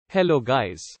Hello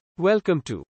guys. Welcome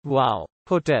to Wow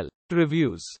Hotel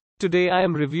Reviews. Today I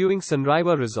am reviewing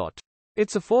Sunriver Resort.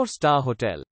 It's a 4-star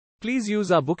hotel. Please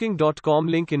use our booking.com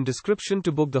link in description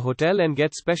to book the hotel and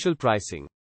get special pricing.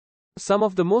 Some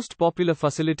of the most popular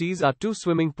facilities are 2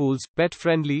 swimming pools,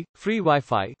 pet-friendly, free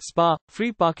Wi-Fi, spa,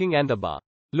 free parking and a bar.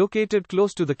 Located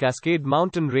close to the Cascade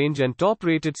Mountain Range and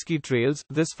top-rated ski trails,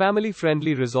 this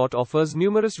family-friendly resort offers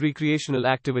numerous recreational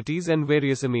activities and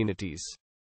various amenities.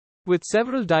 With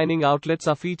several dining outlets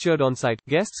are featured on site,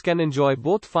 guests can enjoy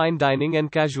both fine dining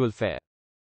and casual fare.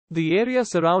 The area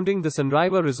surrounding the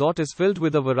Sunriver Resort is filled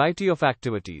with a variety of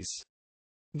activities.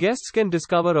 Guests can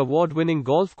discover award-winning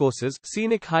golf courses,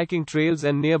 scenic hiking trails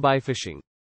and nearby fishing.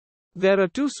 There are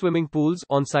 2 swimming pools,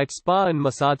 on-site spa and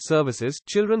massage services,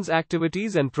 children's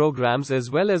activities and programs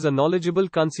as well as a knowledgeable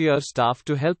concierge staff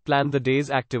to help plan the day's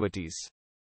activities.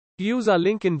 Use our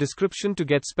link in description to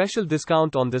get special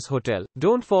discount on this hotel.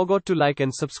 Don't forget to like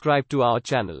and subscribe to our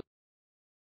channel.